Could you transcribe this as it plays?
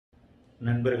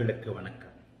நண்பர்களுக்கு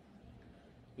வணக்கம்.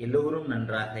 எல்லோரும்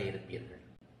நன்றாக இருப்பீர்கள்.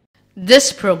 This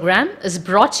program is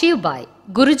brought to you by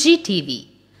GURUJI TV.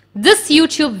 This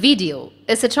YouTube video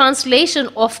is a translation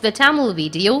of the Tamil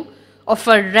video of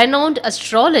a renowned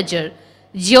astrologer,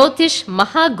 Jyotish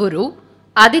Mahaguru,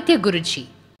 ADITYAguruji.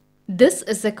 This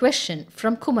is a question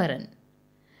from Kumaran.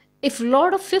 If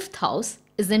Lord of 5th house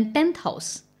is in 10th house,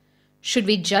 should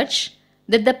we judge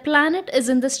that the planet is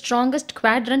in the strongest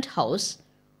quadrant house,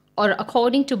 or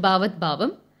according to Bhavat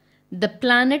Bhavam, the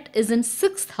planet is in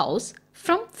 6th house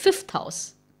from 5th house?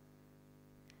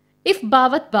 If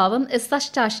Bhavat Bhavam is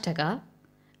Sashtashtaka,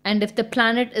 and if the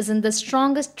planet is in the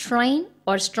strongest trine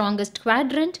or strongest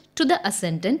quadrant to the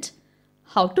ascendant,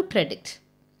 how to predict?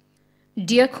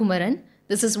 Dear Kumaran,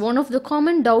 this is one of the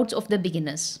common doubts of the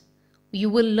beginners. You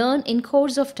will learn in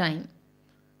course of time.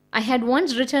 I had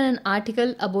once written an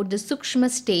article about the Sukshma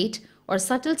state or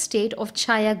subtle state of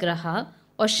Chaya Graha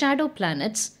or shadow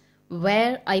planets,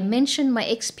 where I mentioned my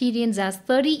experience as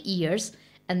 30 years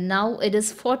and now it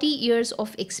is 40 years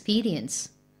of experience.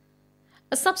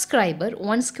 A subscriber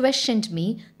once questioned me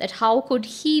that how could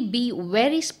he be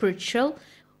very spiritual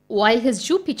while his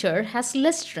Jupiter has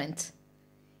less strength.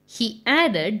 He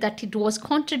added that it was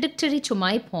contradictory to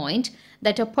my point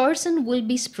that a person will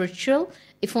be spiritual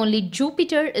if only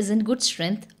Jupiter is in good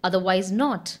strength, otherwise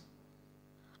not.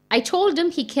 I told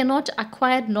him he cannot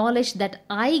acquire knowledge that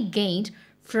I gained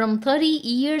from 30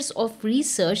 years of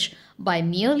research by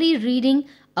merely reading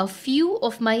a few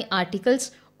of my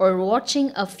articles or watching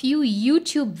a few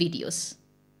YouTube videos.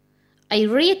 I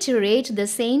reiterate the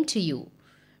same to you.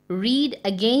 Read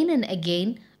again and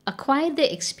again, acquire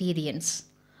the experience.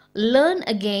 Learn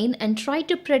again and try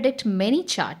to predict many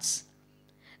charts.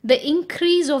 The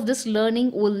increase of this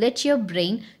learning will let your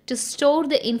brain to store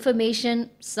the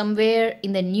information somewhere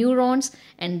in the neurons,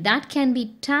 and that can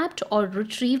be tapped or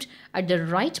retrieved at the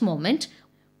right moment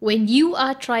when you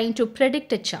are trying to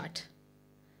predict a chart.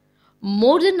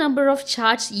 More the number of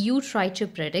charts you try to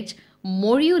predict,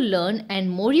 more you learn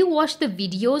and more you watch the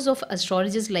videos of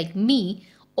astrologers like me,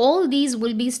 all these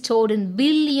will be stored in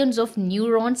billions of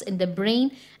neurons in the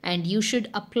brain, and you should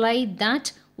apply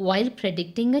that while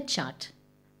predicting a chart.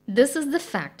 This is the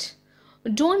fact.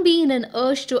 Don't be in an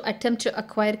urge to attempt to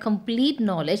acquire complete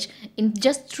knowledge in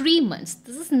just 3 months.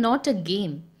 This is not a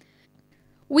game.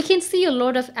 We can see a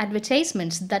lot of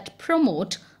advertisements that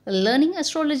promote learning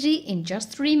astrology in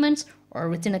just 3 months or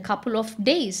within a couple of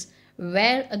days,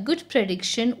 where a good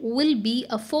prediction will be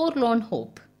a forlorn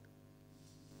hope.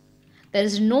 There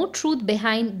is no truth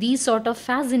behind these sort of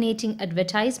fascinating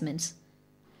advertisements.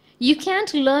 You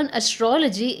can't learn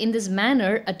astrology in this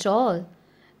manner at all.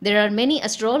 There are many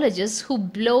astrologers who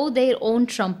blow their own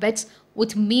trumpets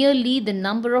with merely the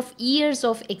number of years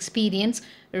of experience.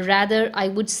 Rather, I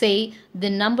would say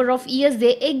the number of years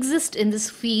they exist in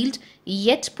this field,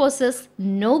 yet possess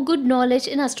no good knowledge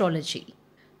in astrology.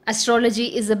 Astrology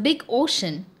is a big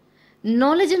ocean.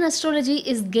 Knowledge in astrology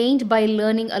is gained by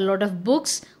learning a lot of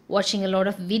books, watching a lot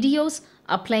of videos,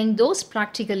 applying those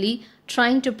practically,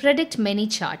 trying to predict many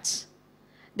charts.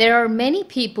 There are many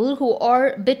people who are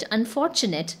a bit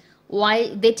unfortunate.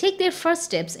 While they take their first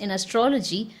steps in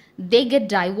astrology, they get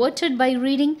diverted by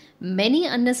reading many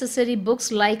unnecessary books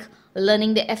like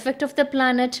learning the effect of the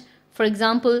planet. For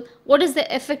example, what is the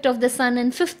effect of the sun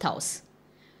in 5th house?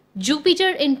 Jupiter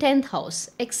in 10th house,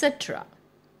 etc.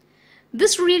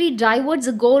 This really diverts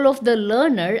the goal of the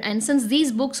learner, and since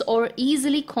these books are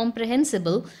easily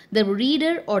comprehensible, the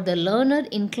reader or the learner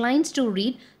inclines to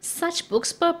read such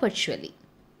books perpetually.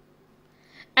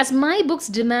 As my books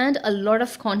demand a lot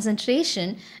of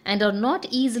concentration and are not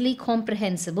easily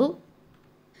comprehensible,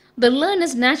 the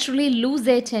learners naturally lose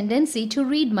their tendency to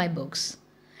read my books.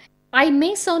 I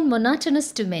may sound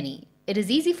monotonous to many. It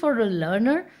is easy for a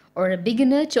learner or a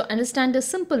beginner to understand a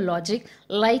simple logic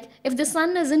like if the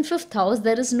sun is in 5th house,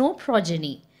 there is no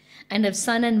progeny. And if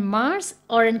sun and Mars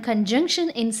are in conjunction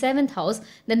in 7th house,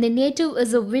 then the native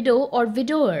is a widow or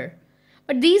widower.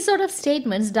 But these sort of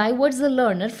statements diverts the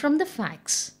learner from the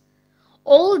facts.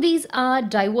 All these are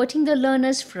diverting the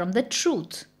learners from the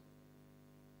truth.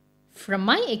 From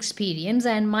my experience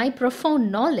and my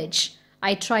profound knowledge,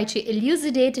 I try to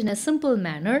elucidate in a simple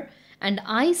manner, and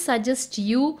I suggest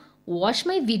you watch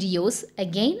my videos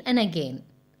again and again.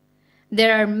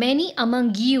 There are many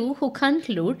among you who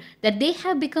conclude that they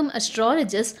have become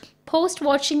astrologers post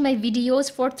watching my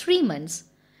videos for 3 months.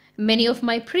 Many of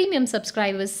my premium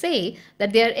subscribers say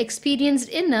that they are experienced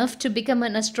enough to become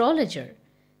an astrologer.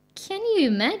 Can you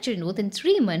imagine within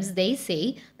 3 months they say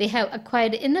they have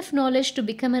acquired enough knowledge to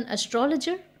become an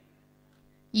astrologer?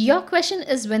 Your question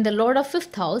is, when the Lord of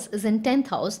 5th house is in 10th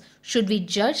house, should we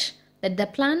judge that the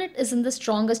planet is in the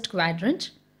strongest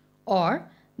quadrant or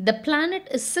the planet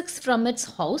is sixth from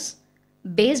its house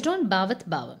based on Bhavat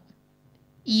Bhava.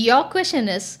 Your question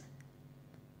is,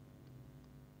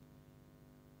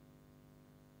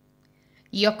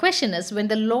 when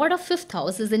the Lord of 5th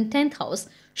house is in 10th house,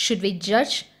 should we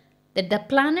judge that the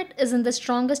planet is in the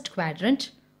strongest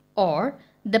quadrant or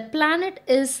the planet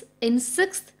is in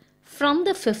 6th from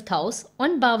the 5th house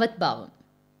on Bhavat Bhava?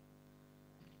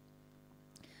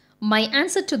 My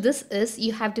answer to this is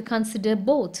you have to consider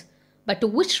both, but to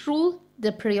which rule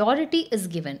the priority is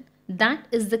given, that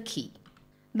is the key.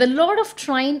 The Lord of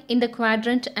trine in the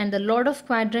quadrant and the Lord of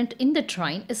quadrant in the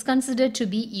trine is considered to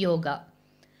be yoga.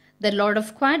 The Lord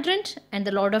of quadrant and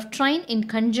the Lord of trine in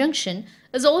conjunction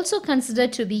is also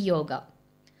considered to be yoga.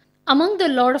 Among the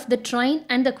Lord of the trine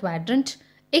and the quadrant,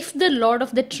 if the Lord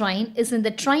of the trine is in the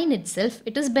trine itself,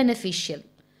 it is beneficial.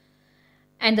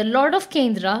 And the Lord of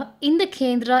Kendra in the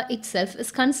Kendra itself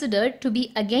is considered to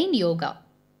be again yoga.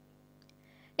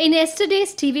 In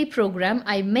yesterday's TV program,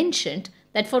 I mentioned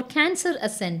that for Cancer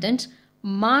ascendant,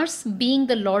 Mars being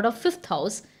the Lord of 5th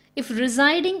house, if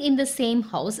residing in the same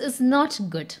house is not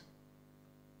good.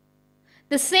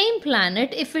 The same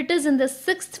planet, if it is in the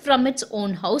 6th from its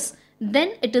own house,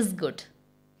 then it is good.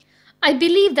 I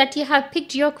believe that you have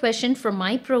picked your question from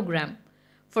my program.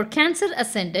 For Cancer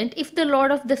ascendant, if the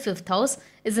Lord of the 5th house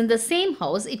is in the same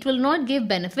house, it will not give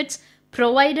benefits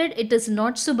provided it is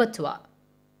not Subhatwa.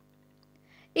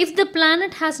 If the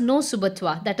planet has no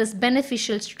Subhatwa, that is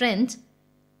beneficial strength,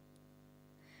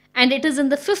 and it is in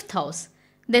the 5th house,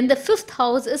 then the 5th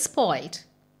house is spoiled.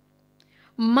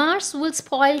 Mars will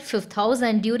spoil 5th house,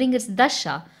 and during its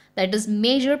dasha, that is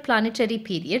major planetary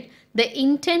period, the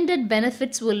intended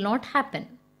benefits will not happen.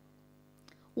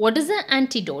 What is the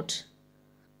antidote?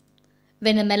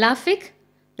 When a malefic,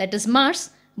 that is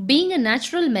Mars, being a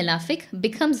natural malefic,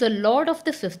 becomes the Lord of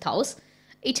the 5th house,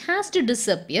 it has to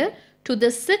disappear to the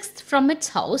 6th from its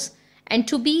house, and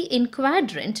to be in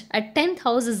quadrant at 10th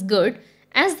house is good,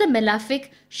 as the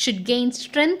malefic should gain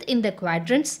strength in the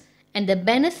quadrants and the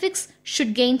benefics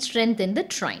should gain strength in the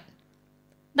trine.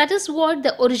 That is what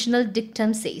the original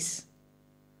dictum says.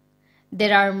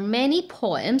 There are many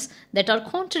poems that are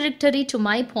contradictory to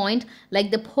my point,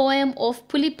 like the poem of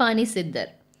Pulipani Siddhar.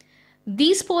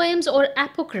 These poems are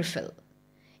apocryphal.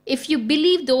 If you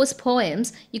believe those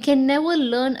poems, you can never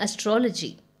learn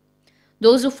astrology.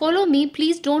 Those who follow me,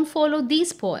 please don't follow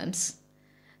these poems.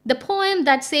 The poem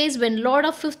that says when Lord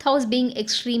of 5th house being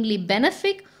extremely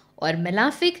benefic or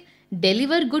malefic,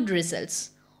 deliver good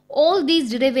results. All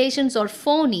these derivations are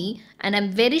phony, and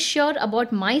I'm very sure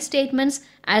about my statements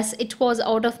as it was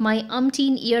out of my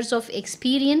umpteen years of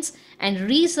experience and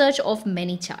research of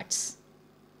many charts.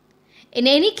 In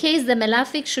any case, the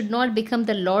malefic should not become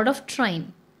the Lord of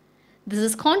trine. This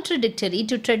is contradictory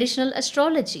to traditional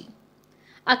astrology.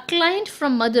 A client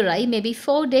from Madurai, maybe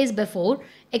 4 days before,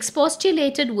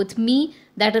 expostulated with me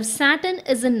that if Saturn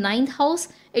is in 9th house,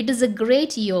 it is a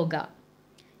great yoga.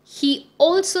 He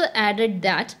also added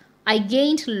that I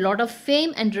gained a lot of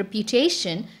fame and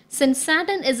reputation since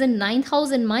Saturn is in 9th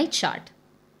house in my chart.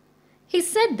 He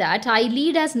said that I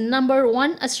lead as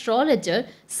 #1 astrologer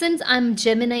since I'm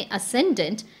Gemini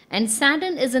ascendant and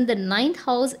Saturn is in the 9th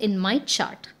house in my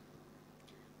chart.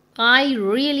 I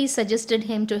really suggested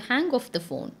him to hang off the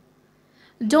phone.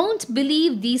 Don't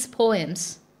believe these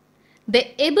poems. The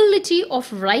ability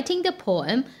of writing the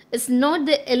poem is not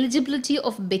the eligibility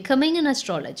of becoming an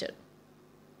astrologer.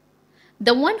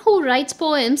 The one who writes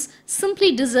poems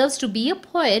simply deserves to be a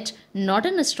poet, not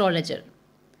an astrologer.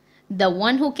 The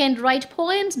one who can write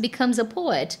poems becomes a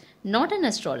poet, not an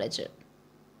astrologer.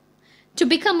 To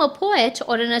become a poet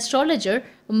or an astrologer,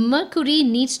 Mercury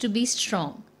needs to be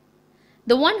strong.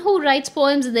 The one who writes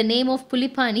poems in the name of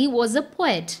Pulipani was a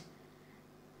poet.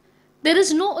 There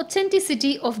is no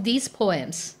authenticity of these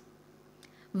poems.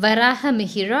 Varaha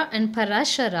Mihira and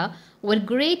Parashara were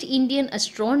great Indian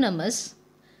astronomers,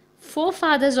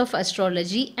 forefathers of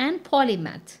astrology and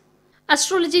polymath.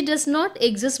 Astrology does not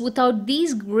exist without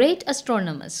these great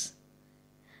astronomers.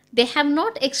 They have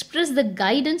not expressed the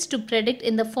guidance to predict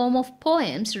in the form of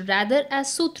poems, rather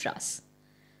as sutras.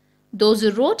 Those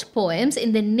who wrote poems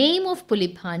in the name of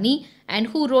Pulipani and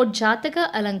who wrote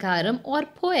Jataka Alankaram are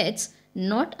poets,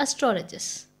 not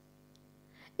astrologers.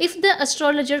 If the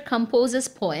astrologer composes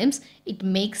poems, it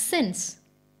makes sense.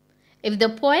 If the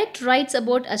poet writes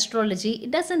about astrology,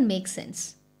 it doesn't make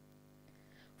sense.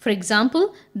 For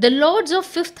example, the lords of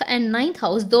 5th and 9th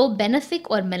house, though benefic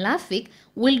or malefic,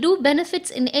 will do benefits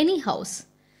in any house.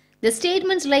 The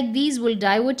statements like these will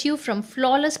divert you from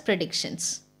flawless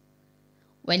predictions.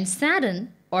 When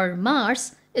Saturn or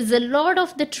Mars is the lord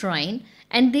of the trine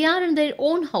and they are in their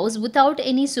own house without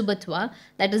any subhatva,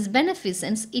 that is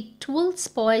beneficence, it will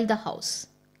spoil the house.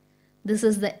 This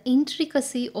is the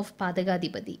intricacy of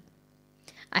Padagadipati.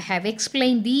 I have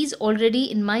explained these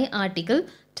already in my article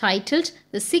titled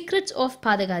The Secrets of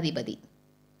Padagadipati.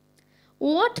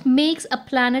 What makes a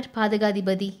planet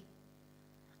Padagadipati?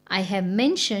 I have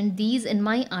mentioned these in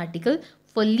my article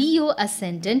for Leo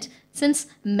ascendant. Since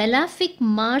malefic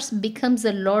Mars becomes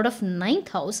the lord of 9th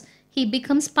house, he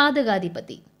becomes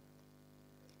Padagadipati.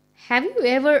 Have you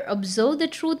ever observed the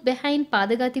truth behind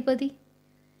Padagadipati?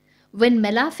 When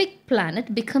malefic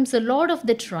planet becomes the lord of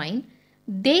the trine,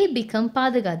 they become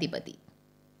Padagadipati.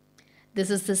 This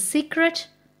is the secret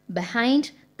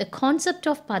behind the concept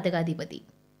of Padagadipati.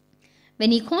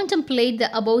 When you contemplate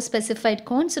the above specified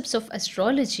concepts of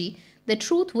astrology, the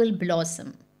truth will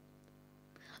blossom.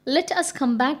 Let us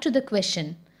come back to the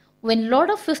question, when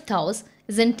Lord of 5th house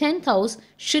is in 10th house,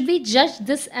 should we judge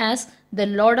this as the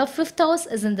Lord of 5th house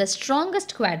is in the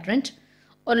strongest quadrant,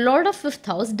 or Lord of 5th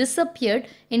house disappeared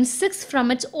in 6th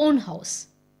from its own house?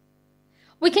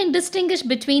 We can distinguish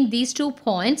between these 2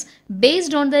 points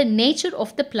based on the nature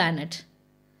of the planet.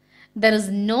 There is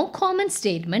no common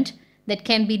statement that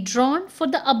can be drawn for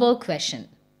the above question.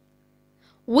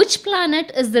 Which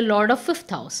planet is the Lord of 5th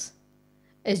house?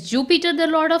 Is Jupiter the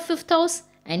Lord of 5th house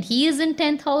and he is in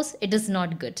 10th house? It is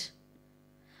not good.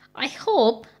 I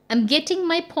hope I'm getting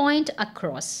my point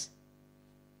across.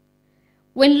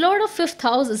 When Lord of 5th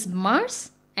house is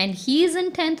Mars and he is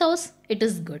in 10th house, it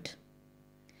is good.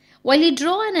 While you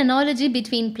draw an analogy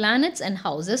between planets and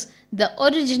houses, the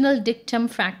original dictum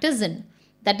factors in.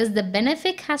 That is, the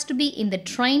benefic has to be in the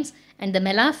trines and the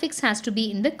malefics has to be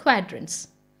in the quadrants.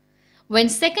 When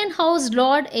 2nd house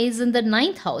lord is in the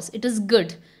 9th house, it is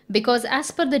good because as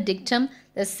per the dictum,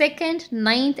 the 2nd,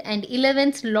 9th and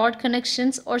 11th lord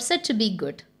connections are said to be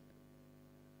good.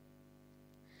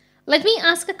 Let me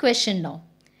ask a question now.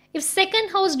 If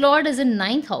 2nd house lord is in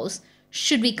 9th house,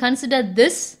 should we consider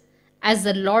this as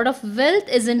the lord of wealth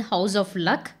is in house of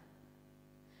luck?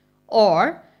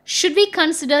 Or should we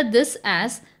consider this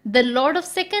as the lord of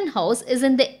 2nd house is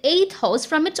in the 8th house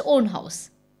from its own house?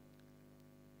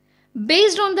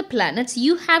 Based on the planets,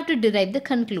 you have to derive the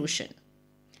conclusion.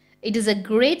 It is a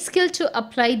great skill to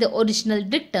apply the original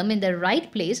dictum in the right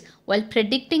place while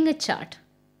predicting a chart.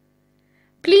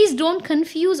 Please don't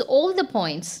confuse all the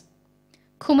points.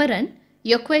 Kumaran,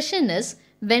 your question is,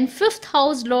 when 5th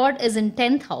house lord is in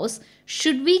 10th house,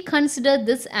 should we consider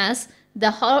this as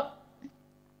the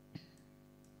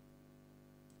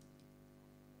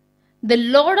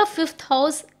lord of 5th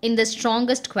house in the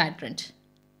strongest quadrant?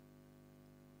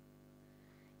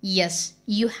 Yes,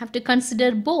 you have to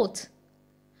consider both.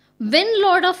 When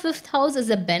Lord of 5th house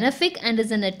is a benefic and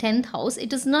is in a 10th house,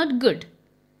 it is not good.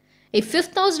 If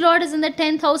 5th house Lord is in the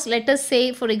 10th house, let us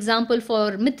say for example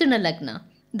for Mithuna Lagna,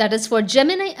 that is for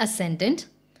Gemini ascendant,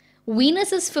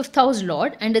 Venus is 5th house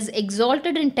Lord and is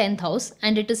exalted in 10th house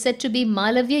and it is said to be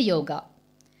Malavya Yoga.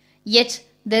 Yet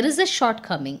there is a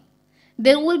shortcoming.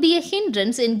 There will be a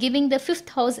hindrance in giving the 5th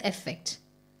house effect.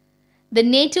 The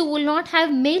native will not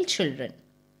have male children.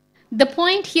 The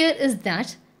point here is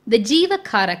that the Jiva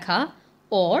Karaka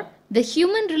or the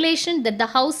human relation that the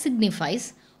house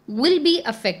signifies will be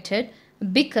affected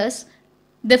because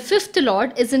the 5th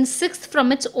Lord is in 6th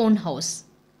from its own house.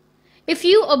 If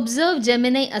you observe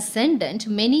Gemini ascendant,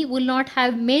 many will not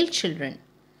have male children.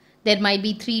 There might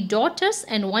be 3 daughters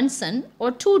and 1 son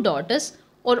or 2 daughters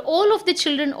or all of the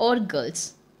children are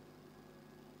girls.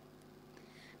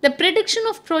 The prediction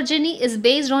of progeny is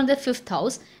based on the 5th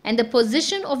house and the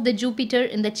position of the Jupiter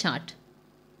in the chart.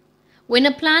 When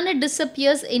a planet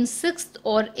disappears in 6th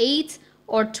or 8th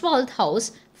or 12th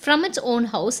house from its own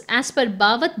house as per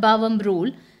Bhavat Bhavam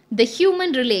rule, the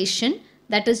human relation,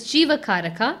 that is Jiva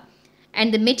Karaka,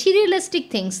 and the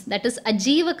materialistic things, that is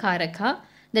Ajiva Karaka,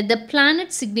 that the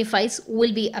planet signifies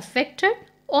will be affected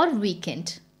or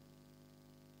weakened.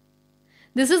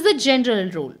 This is the general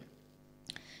rule.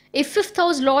 If 5th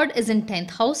house Lord is in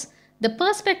 10th house, the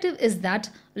perspective is that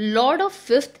Lord of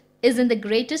 5th is in the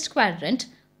greatest quadrant,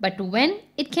 but when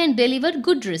it can deliver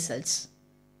good results.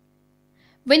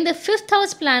 When the 5th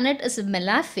house planet is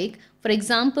malefic, for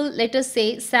example, let us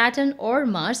say Saturn or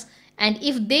Mars, and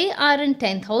if they are in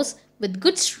 10th house with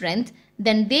good strength,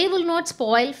 then they will not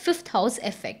spoil 5th house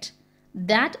effect.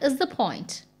 That is the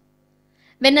point.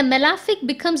 When a malefic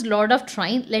becomes Lord of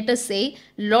Trine, let us say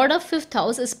Lord of 5th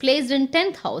house is placed in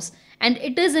 10th house and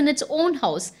it is in its own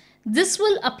house. This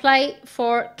will apply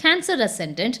for Cancer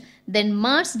ascendant. Then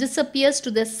Mars disappears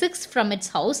to the 6th from its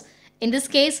house. In this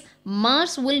case,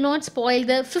 Mars will not spoil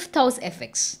the 5th house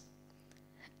effects.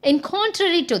 In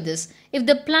contrary to this, if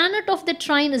the planet of the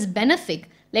trine is benefic,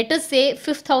 let us say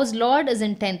 5th house lord is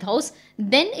in 10th house,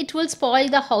 then it will spoil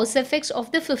the house effects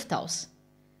of the 5th house.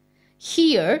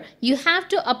 Here, you have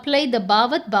to apply the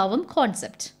Bhavat Bhavam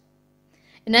concept.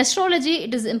 In astrology,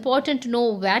 it is important to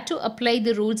know where to apply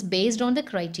the rules based on the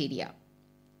criteria.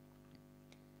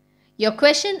 Your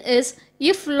question is,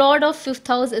 if Lord of 5th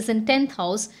house is in 10th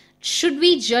house, should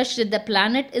we judge that the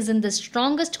planet is in the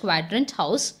strongest quadrant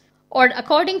house, or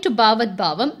according to Bhavat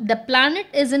Bhavam, the planet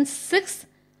is in 6th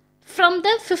from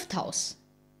the 5th house?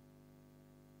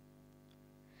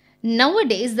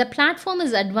 Nowadays, the platform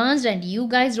is advanced and you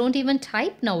guys don't even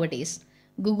type nowadays.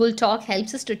 Google Talk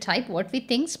helps us to type what we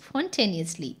think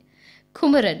spontaneously.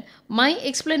 Kumaran, my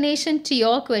explanation to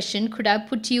your question could have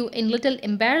put you in little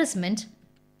embarrassment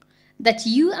that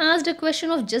you asked a question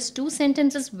of just 2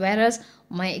 sentences, whereas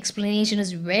my explanation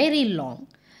is very long.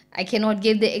 I cannot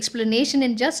give the explanation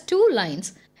in just 2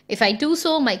 lines. If I do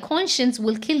so, my conscience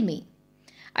will kill me.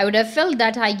 I would have felt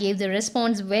that I gave the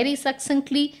response very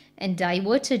succinctly and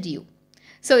diverted you.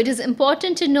 So it is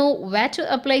important to know where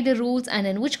to apply the rules and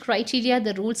in which criteria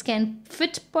the rules can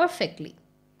fit perfectly.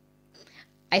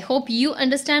 I hope you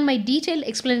understand my detailed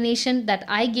explanation that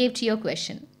I gave to your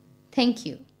question. Thank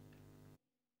you.